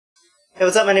Hey,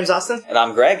 what's up? My name's Austin. And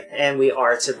I'm Greg. And we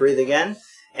are To Breathe Again.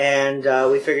 And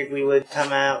we figured we would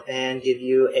come out and give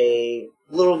you a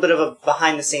little bit of a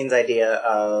behind-the-scenes idea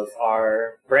of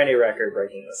our brand new record,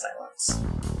 Breaking the Silence.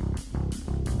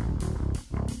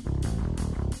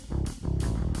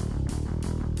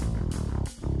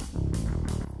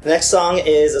 The next song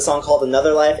is a song called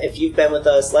Another Life. If you've been with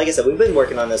us, like I said, we've been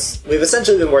working on this. We've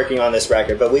essentially been working on this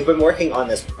record, but we've been working on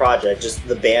this project, just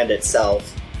the band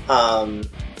itself,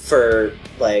 for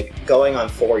like going on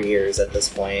 4 years at this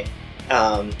point.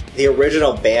 The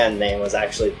original band name was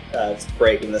actually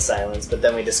Breaking the Silence, but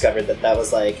then we discovered that that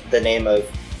was like the name of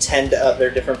 10 other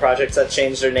different projects that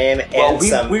changed their name.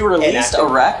 Well, we released a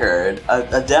record,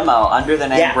 a demo under the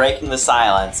name Breaking the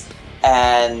Silence,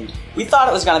 and we thought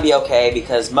it was going to be okay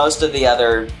because most of the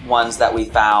other ones that we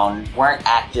found weren't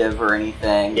active or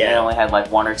anything. Yeah. They only had like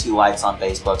 1 or 2 likes on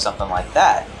Facebook, something like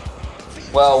that.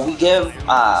 Well, we give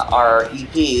our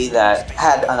EP that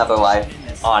had Another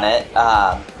Life on it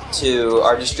to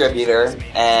our distributor,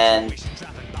 and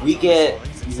we get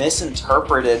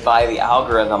misinterpreted by the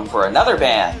algorithm for another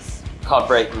band called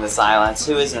Breaking the Silence,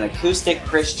 who is an acoustic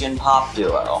Christian pop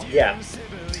duo. Yeah.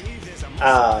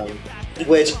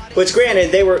 Which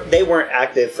granted, they weren't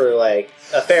active for like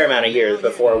a fair amount of years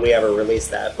before we ever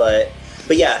released that, but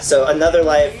yeah. So Another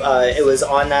Life, it was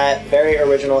on that very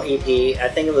original EP. I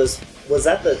think it was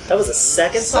that was the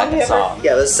second song we ever?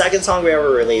 Yeah, the second song we ever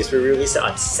released. We released it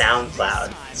on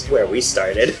SoundCloud. That's where we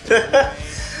started.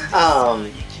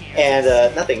 And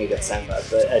nothing against SoundCloud,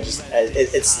 but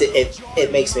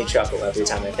it makes me chuckle every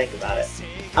time I think about it.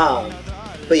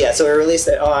 But yeah, so we released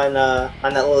it on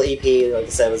that little EP. Like I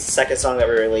said, it was the second song that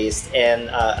we released. And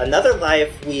Another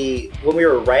Life, when we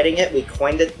were writing it, we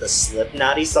coined it the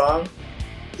Slipknotty song,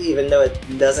 even though it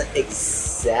doesn't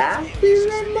exactly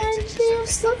remind me of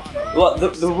Slipknot. Well,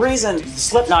 the reason the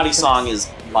Slipknotty song is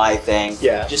my thing,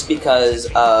 just because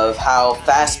of how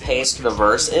fast-paced the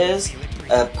verse is,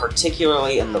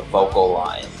 particularly in the vocal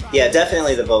line. Yeah,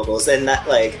 definitely the vocals. And that,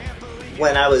 like,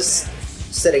 when I was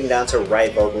sitting down to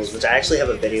write vocals, which I actually have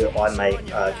a video on my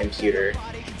computer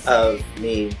of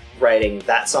me writing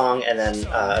that song and then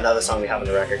another song we have on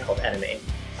the record called Enemy.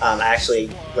 I actually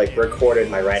like recorded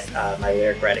my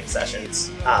lyric writing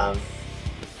sessions,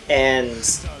 and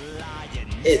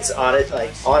it's on it.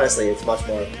 Like honestly, it's much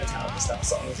more of a Metallica style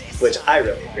song, which I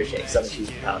really appreciate because I'm a huge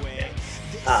Metallica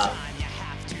fan.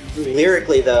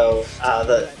 Lyrically, though,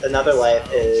 Another Life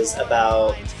is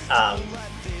about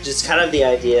just kind of the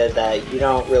idea that you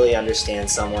don't really understand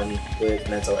someone with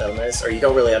mental illness, or you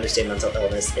don't really understand mental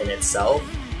illness in itself,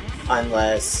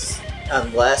 unless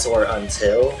or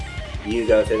until you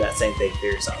go through that same thing for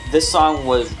yourself. This song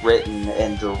was written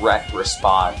in direct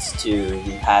response to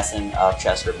the passing of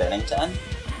Chester Bennington.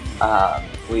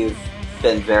 We've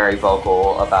been very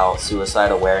vocal about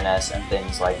suicide awareness and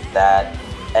things like that,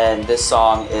 and this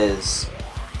song is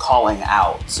calling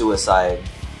out suicide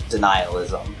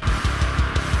denialism.